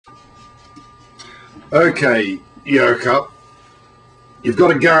Okay, yokeup, you've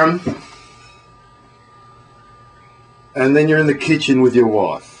got a gun, and then you're in the kitchen with your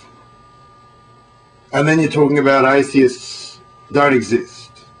wife, and then you're talking about atheists don't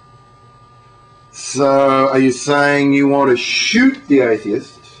exist. So are you saying you want to shoot the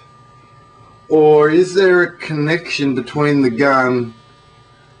atheist, or is there a connection between the gun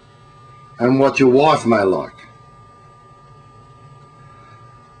and what your wife may like?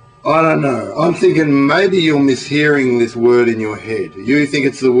 I don't know. I'm thinking maybe you're mishearing this word in your head. You think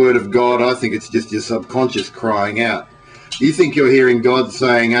it's the word of God. I think it's just your subconscious crying out. You think you're hearing God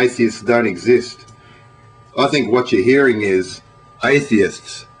saying atheists don't exist. I think what you're hearing is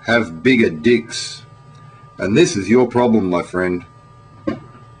atheists have bigger dicks. And this is your problem, my friend.